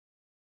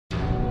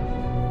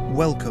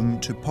Welcome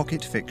to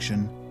Pocket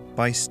Fiction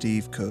by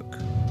Steve Cook.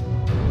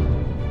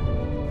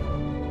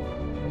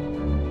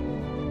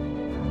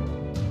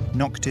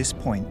 Noctis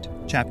Point,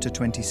 Chapter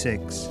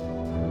 26.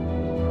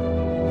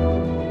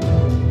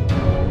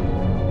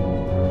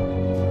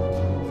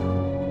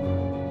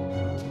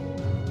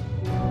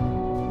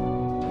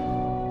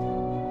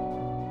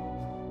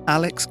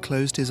 Alex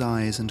closed his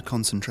eyes and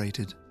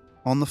concentrated.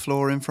 On the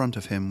floor in front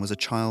of him was a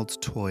child's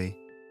toy,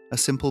 a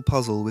simple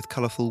puzzle with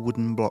colourful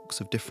wooden blocks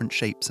of different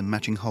shapes and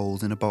matching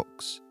holes in a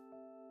box.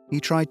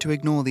 He tried to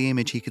ignore the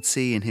image he could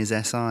see in his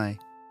SI,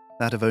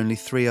 that of only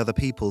 3 other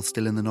people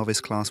still in the novice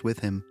class with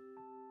him.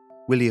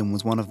 William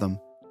was one of them,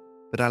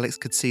 but Alex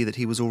could see that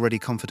he was already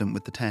confident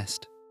with the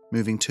test,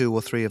 moving 2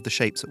 or 3 of the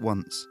shapes at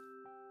once.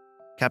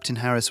 Captain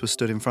Harris was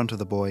stood in front of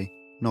the boy,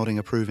 nodding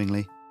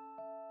approvingly.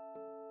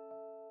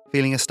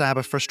 Feeling a stab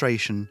of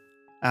frustration,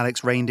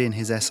 Alex reined in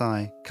his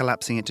SI,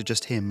 collapsing it to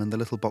just him and the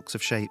little box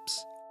of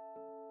shapes.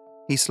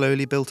 He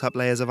slowly built up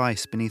layers of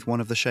ice beneath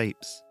one of the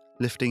shapes,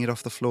 lifting it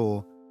off the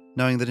floor,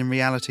 knowing that in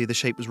reality the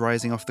shape was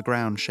rising off the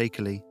ground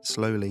shakily,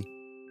 slowly.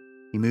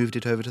 He moved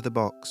it over to the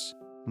box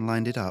and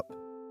lined it up,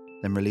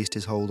 then released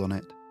his hold on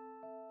it.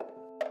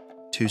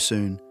 Too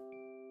soon.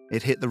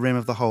 It hit the rim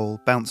of the hole,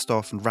 bounced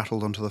off and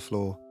rattled onto the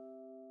floor.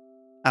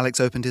 Alex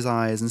opened his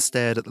eyes and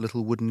stared at the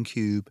little wooden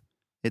cube,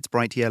 its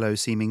bright yellow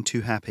seeming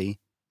too happy,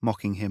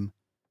 mocking him.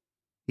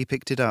 He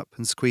picked it up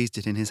and squeezed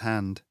it in his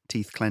hand,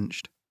 teeth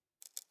clenched.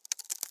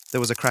 There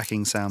was a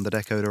cracking sound that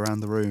echoed around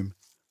the room.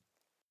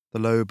 The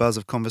low buzz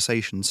of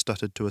conversation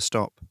stuttered to a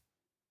stop.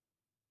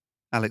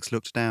 Alex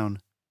looked down.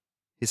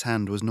 His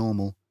hand was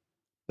normal,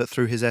 but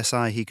through his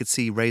SI he could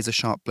see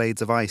razor-sharp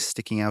blades of ice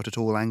sticking out at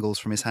all angles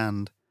from his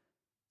hand.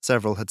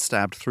 Several had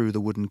stabbed through the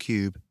wooden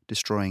cube,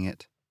 destroying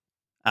it.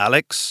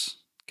 "Alex,"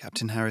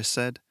 Captain Harris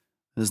said,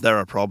 "is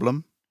there a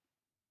problem?"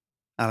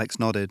 Alex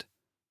nodded.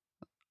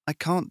 "I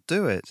can't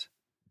do it."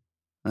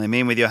 "I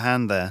mean with your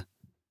hand there.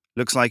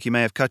 Looks like you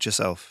may have cut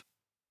yourself."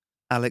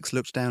 Alex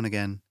looked down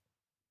again.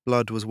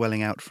 Blood was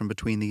welling out from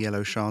between the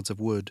yellow shards of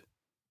wood.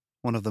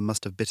 One of them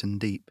must have bitten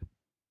deep.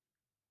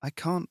 "I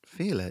can't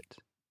feel it,"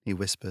 he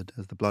whispered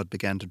as the blood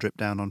began to drip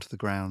down onto the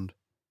ground.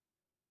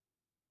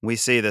 "We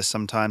see this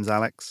sometimes,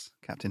 Alex,"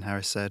 Captain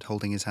Harris said,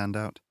 holding his hand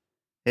out.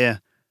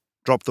 "Here,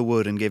 drop the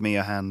wood and give me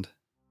your hand."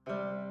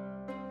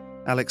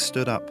 Alex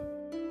stood up.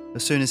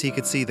 As soon as he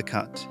could see the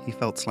cut, he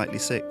felt slightly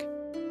sick.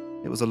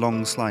 It was a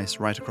long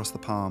slice right across the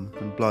palm,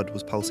 and blood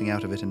was pulsing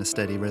out of it in a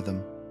steady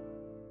rhythm.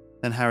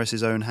 Then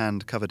Harris's own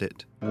hand covered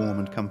it, warm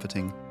and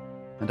comforting,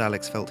 and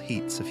Alex felt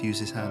heat suffuse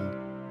his hand.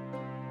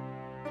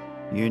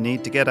 "You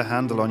need to get a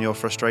handle on your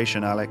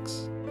frustration,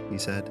 Alex," he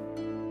said.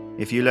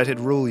 "If you let it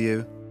rule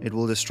you, it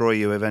will destroy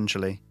you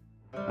eventually.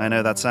 I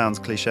know that sounds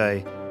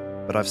cliché,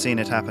 but I've seen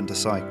it happen to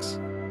Sykes."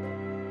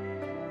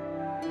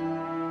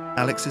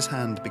 Alex's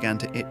hand began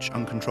to itch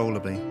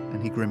uncontrollably,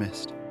 and he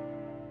grimaced.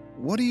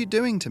 "What are you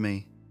doing to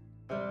me?"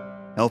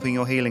 "Helping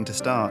your healing to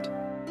start.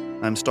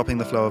 I'm stopping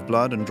the flow of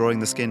blood and drawing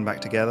the skin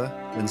back together,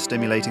 then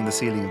stimulating the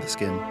sealing of the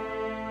skin.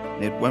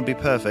 It won't be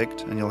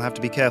perfect, and you'll have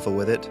to be careful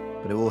with it,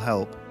 but it will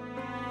help."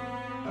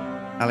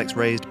 Alex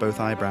raised both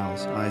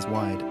eyebrows, eyes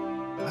wide.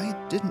 "I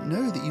didn't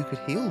know that you could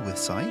heal with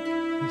Psych,"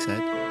 he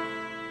said.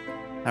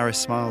 Harris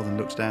smiled and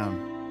looked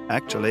down.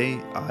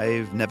 "Actually,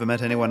 I've never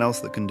met anyone else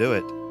that can do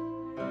it."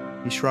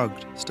 He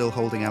shrugged, still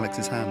holding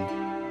Alex's hand.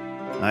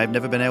 "I've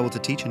never been able to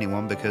teach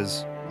anyone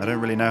because I don't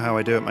really know how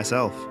I do it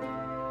myself.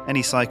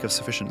 Any psych of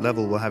sufficient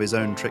level will have his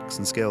own tricks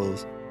and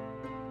skills."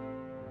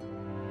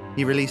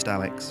 He released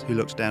Alex, who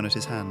looked down at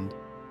his hand.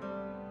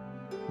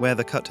 Where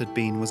the cut had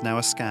been was now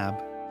a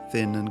scab,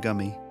 thin and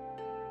gummy.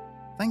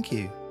 "Thank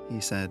you,"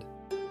 he said.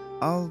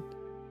 "I'll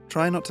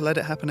try not to let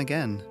it happen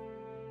again."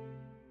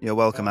 "You're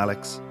welcome,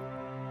 Alex.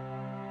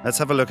 Let's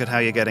have a look at how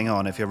you're getting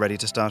on if you're ready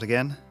to start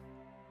again."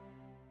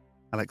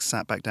 Alex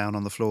sat back down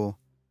on the floor.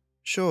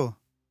 "Sure,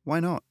 why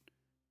not?"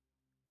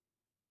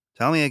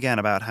 "Tell me again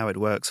about how it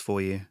works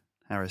for you,"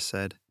 Harris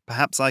said.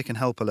 "Perhaps I can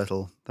help a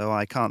little, though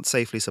I can't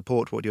safely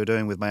support what you're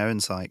doing with my own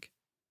psych."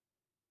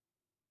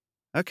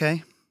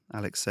 "Okay,"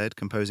 Alex said,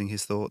 composing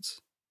his thoughts.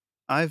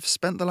 "I've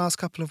spent the last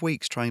couple of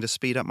weeks trying to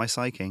speed up my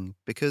psyching,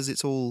 because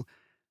it's all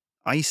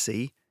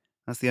icy.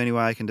 That's the only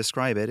way I can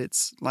describe it.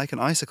 It's like an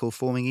icicle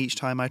forming each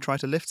time I try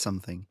to lift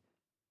something.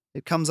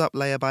 It comes up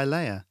layer by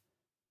layer."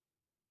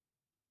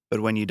 "But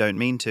when you don't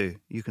mean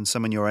to, you can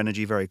summon your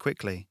energy very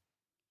quickly.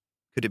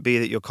 Could it be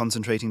that you're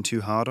concentrating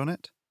too hard on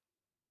it?"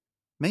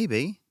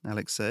 "Maybe,"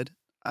 Alex said.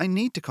 "I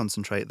need to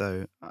concentrate,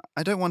 though.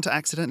 I don't want to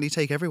accidentally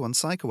take everyone's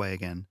psych away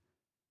again."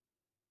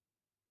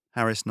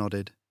 Harris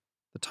nodded.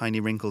 The tiny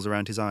wrinkles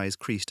around his eyes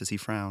creased as he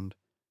frowned.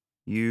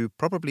 "You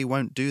probably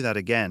won't do that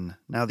again,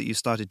 now that you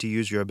started to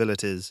use your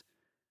abilities.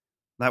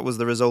 That was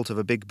the result of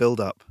a big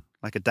build-up,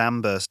 like a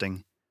dam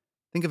bursting.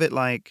 Think of it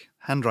like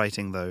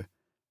handwriting, though.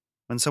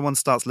 When someone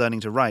starts learning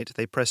to write,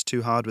 they press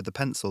too hard with the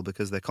pencil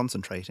because they're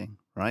concentrating,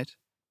 right?"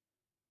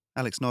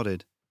 Alex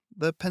nodded.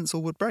 "The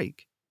pencil would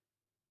break."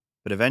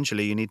 "But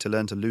eventually you need to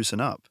learn to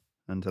loosen up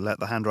and to let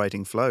the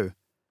handwriting flow.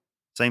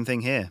 Same thing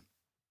here."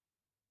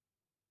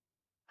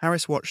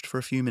 Harris watched for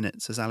a few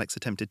minutes as Alex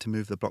attempted to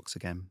move the blocks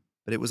again,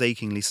 but it was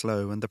achingly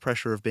slow and the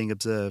pressure of being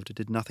observed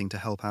did nothing to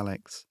help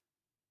Alex.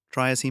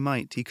 Try as he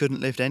might, he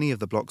couldn't lift any of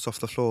the blocks off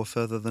the floor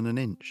further than an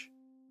inch.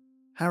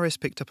 Harris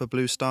picked up a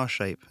blue star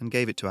shape and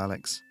gave it to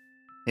Alex.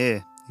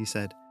 "Here," he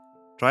said.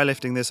 "Try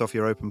lifting this off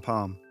your open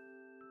palm."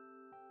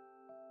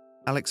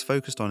 Alex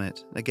focused on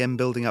it, again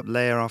building up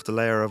layer after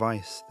layer of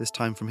ice, this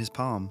time from his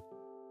palm.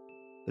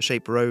 The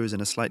shape rose in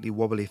a slightly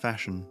wobbly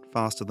fashion,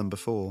 faster than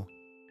before.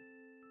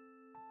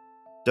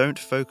 Don't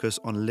focus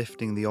on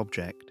lifting the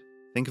object.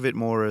 Think of it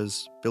more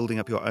as building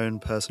up your own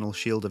personal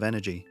shield of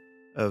energy,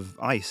 of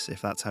ice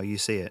if that's how you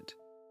see it,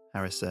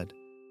 Harris said.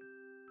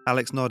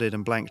 Alex nodded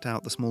and blanked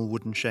out the small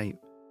wooden shape.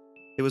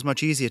 It was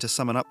much easier to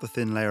summon up the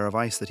thin layer of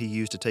ice that he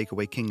used to take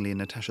away Kingsley and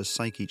Natasha's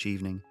psyche each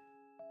evening.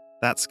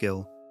 That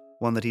skill,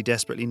 one that he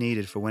desperately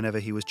needed for whenever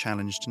he was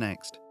challenged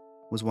next,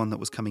 was one that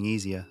was coming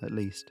easier, at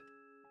least.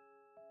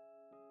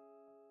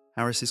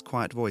 Harris's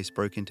quiet voice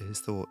broke into his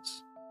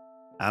thoughts.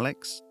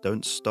 "Alex,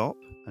 don't stop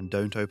and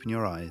don't open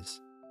your eyes.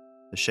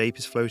 The shape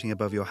is floating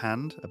above your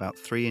hand, about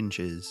 3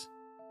 inches.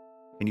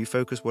 Can you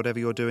focus whatever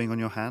you're doing on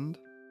your hand?"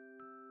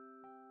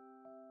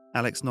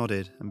 Alex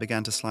nodded and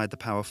began to slide the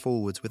power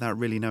forwards without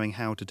really knowing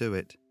how to do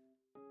it.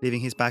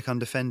 Leaving his back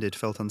undefended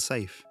felt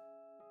unsafe,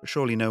 but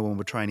surely no one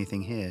would try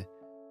anything here,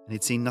 and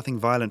he'd seen nothing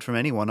violent from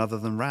anyone other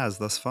than Raz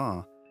thus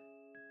far.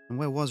 And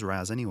where was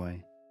Raz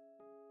anyway?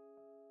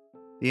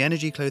 The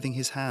energy clothing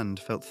his hand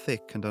felt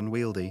thick and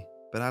unwieldy,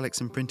 but Alex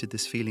imprinted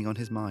this feeling on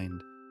his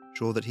mind,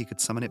 sure that he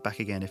could summon it back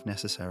again if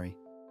necessary.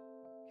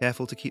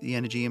 Careful to keep the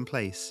energy in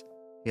place,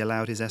 he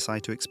allowed his SI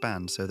to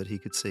expand so that he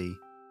could see.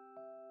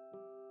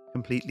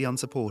 Completely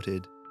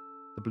unsupported,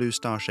 the blue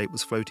star shape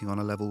was floating on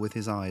a level with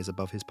his eyes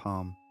above his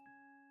palm.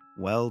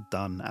 "Well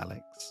done,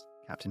 Alex,"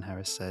 Captain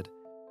Harris said.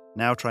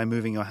 "Now try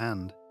moving your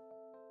hand."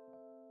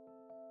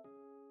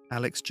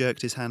 Alex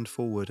jerked his hand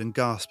forward and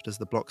gasped as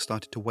the block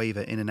started to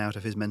waver in and out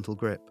of his mental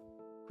grip.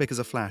 Quick as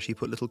a flash, he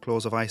put little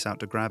claws of ice out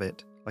to grab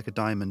it, like a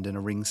diamond in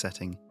a ring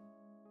setting.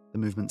 The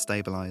movement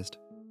stabilized.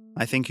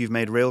 "I think you've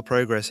made real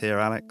progress here,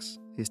 Alex,"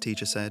 his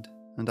teacher said,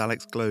 and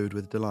Alex glowed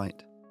with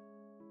delight.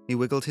 He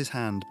wiggled his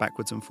hand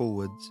backwards and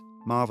forwards,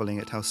 marveling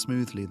at how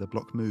smoothly the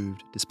block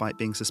moved despite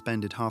being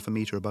suspended 1/2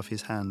 meter above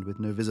his hand with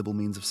no visible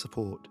means of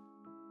support.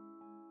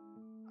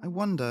 "I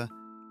wonder,"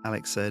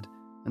 Alex said,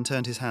 and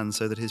turned his hand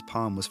so that his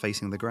palm was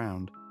facing the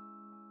ground.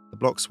 The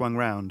block swung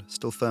round,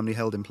 still firmly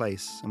held in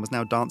place, and was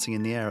now dancing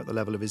in the air at the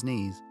level of his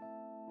knees.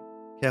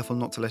 Careful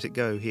not to let it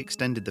go, he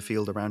extended the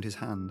field around his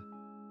hand.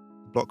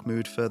 The block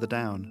moved further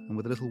down, and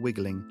with a little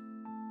wiggling,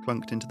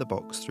 clunked into the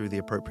box through the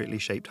appropriately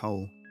shaped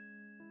hole.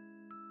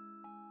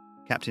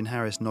 Captain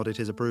Harris nodded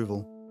his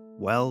approval.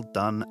 "Well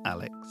done,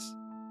 Alex.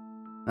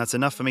 That's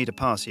enough for me to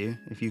pass you,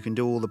 if you can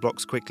do all the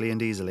blocks quickly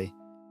and easily.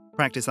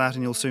 Practice that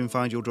and you'll soon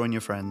find you'll join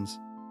your friends."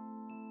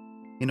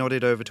 He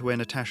nodded over to where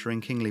Natasha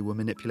and Kingsley were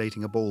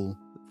manipulating a ball,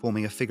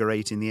 forming a figure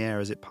 8 in the air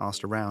as it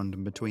passed around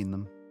and between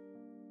them.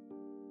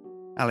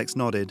 Alex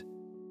nodded,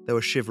 though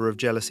a shiver of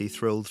jealousy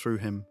thrilled through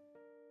him.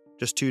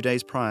 Just 2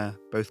 days prior,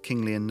 both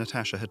Kingsley and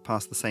Natasha had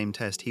passed the same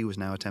test he was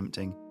now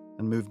attempting,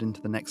 and moved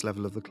into the next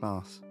level of the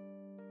class.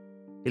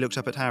 He looked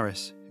up at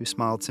Harris, who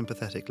smiled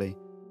sympathetically,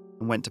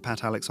 and went to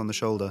pat Alex on the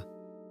shoulder.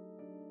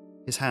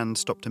 His hand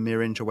stopped a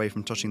mere inch away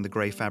from touching the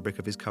grey fabric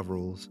of his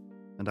coveralls,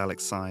 and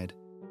Alex sighed.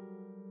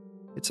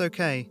 "It's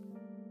okay.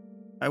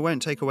 I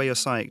won't take away your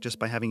psyche just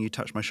by having you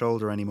touch my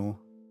shoulder anymore."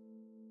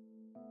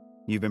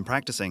 "You've been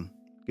practicing.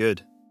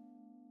 Good."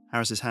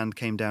 Harris's hand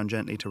came down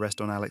gently to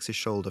rest on Alex's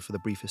shoulder for the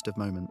briefest of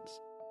moments.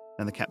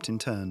 Then the captain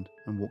turned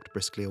and walked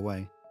briskly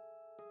away.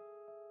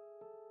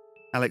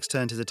 Alex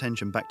turned his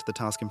attention back to the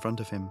task in front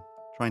of him,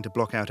 trying to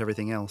block out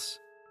everything else.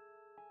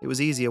 It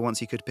was easier once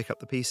he could pick up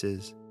the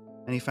pieces,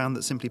 and he found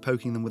that simply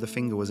poking them with a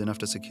finger was enough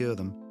to secure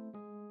them.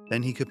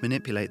 Then he could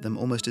manipulate them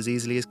almost as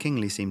easily as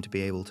Kingsley seemed to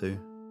be able to.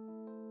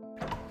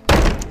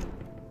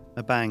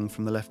 A bang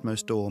from the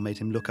leftmost door made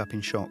him look up in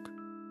shock.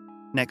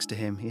 Next to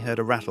him, he heard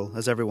a rattle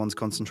as everyone's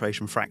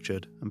concentration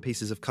fractured and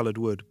pieces of coloured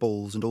wood,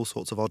 balls and all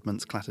sorts of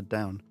oddments clattered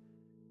down.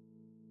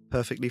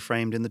 Perfectly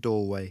framed in the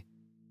doorway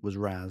was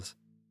Raz.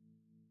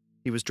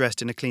 He was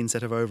dressed in a clean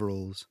set of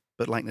overalls,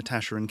 but like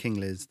Natasha and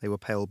Kingsley's, they were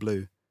pale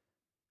blue.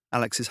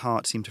 Alex's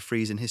heart seemed to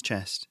freeze in his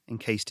chest,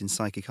 encased in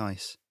psychic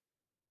ice.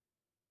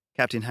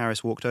 Captain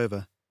Harris walked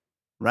over.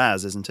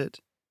 "Raz, isn't it?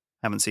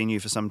 Haven't seen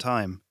you for some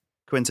time.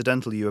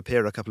 Coincidental you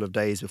appear a couple of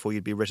days before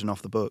you'd be written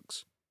off the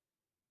books."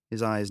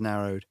 His eyes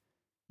narrowed.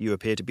 "You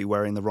appear to be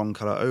wearing the wrong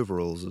colour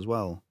overalls as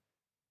well."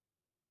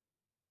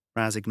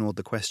 Raz ignored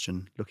the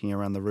question, looking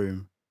around the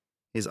room.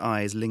 His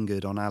eyes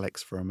lingered on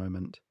Alex for a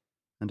moment,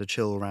 and a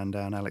chill ran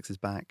down Alex's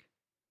back.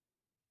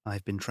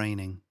 "I've been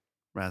training,"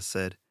 Raz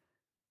said.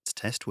 "It's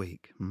test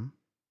week,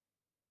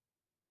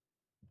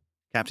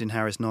 Captain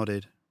Harris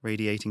nodded,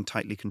 radiating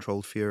tightly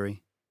controlled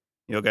fury.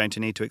 "You're going to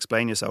need to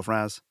explain yourself,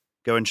 Raz.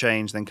 Go and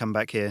change, then come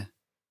back here."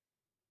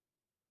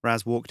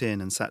 Raz walked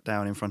in and sat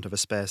down in front of a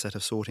spare set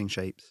of sorting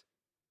shapes.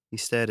 He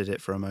stared at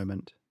it for a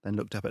moment, then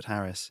looked up at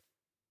Harris.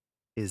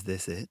 "Is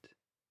this it?"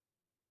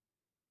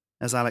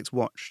 As Alex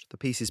watched, the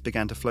pieces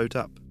began to float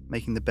up,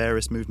 making the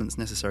barest movements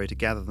necessary to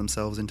gather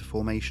themselves into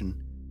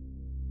formation.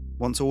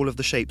 Once all of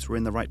the shapes were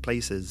in the right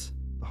places,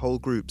 the whole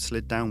group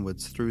slid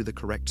downwards through the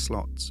correct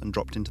slots and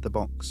dropped into the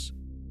box.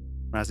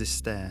 Raz's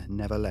stare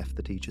never left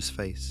the teacher's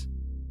face.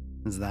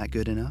 Is that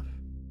good enough?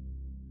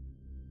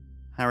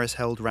 Harris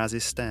held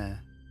Raz's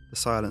stare, the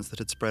silence that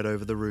had spread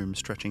over the room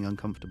stretching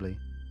uncomfortably.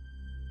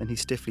 Then he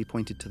stiffly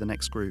pointed to the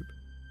next group.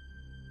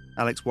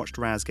 Alex watched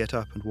Raz get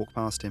up and walk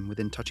past him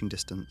within touching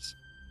distance,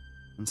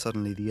 and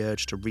suddenly the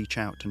urge to reach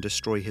out and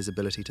destroy his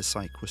ability to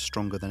psych was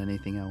stronger than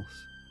anything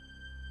else.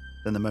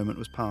 Then the moment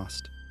was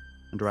past,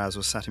 and Raz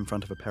was sat in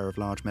front of a pair of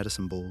large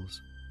medicine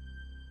balls.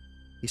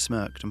 He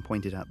smirked and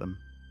pointed at them.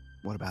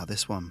 What about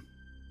this one?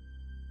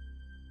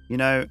 You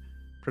know,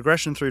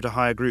 progression through to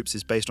higher groups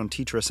is based on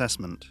teacher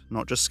assessment,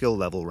 not just skill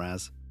level,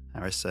 Raz,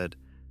 Harris said.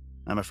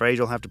 I'm afraid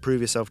you'll have to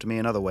prove yourself to me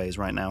in other ways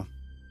right now.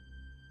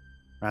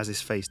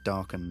 Raz's face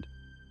darkened,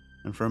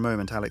 and for a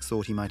moment Alex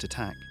thought he might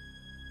attack.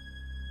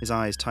 His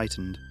eyes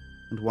tightened,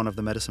 and one of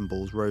the medicine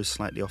balls rose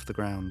slightly off the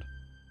ground.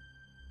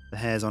 The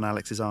hairs on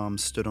Alex's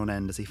arms stood on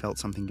end as he felt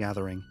something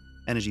gathering,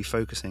 energy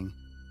focusing,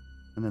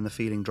 and then the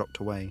feeling dropped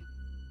away.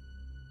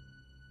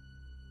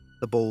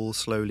 The ball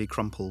slowly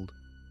crumpled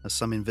as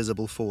some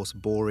invisible force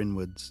bore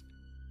inwards,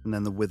 and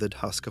then the withered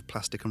husk of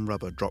plastic and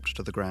rubber dropped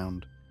to the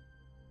ground.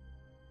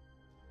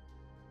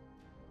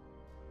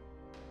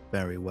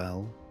 Very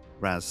well,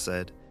 Raz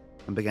said,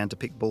 and began to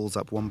pick balls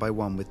up one by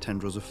one with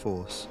tendrils of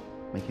force,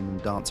 making them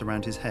dance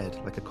around his head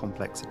like a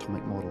complex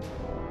atomic model.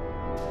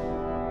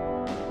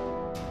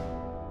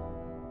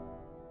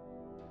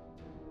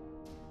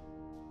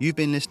 You've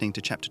been listening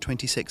to Chapter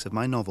 26 of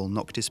my novel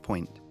Noctis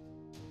Point.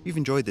 If you've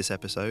enjoyed this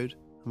episode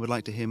and would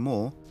like to hear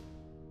more,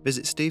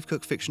 visit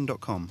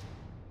stevecookfiction.com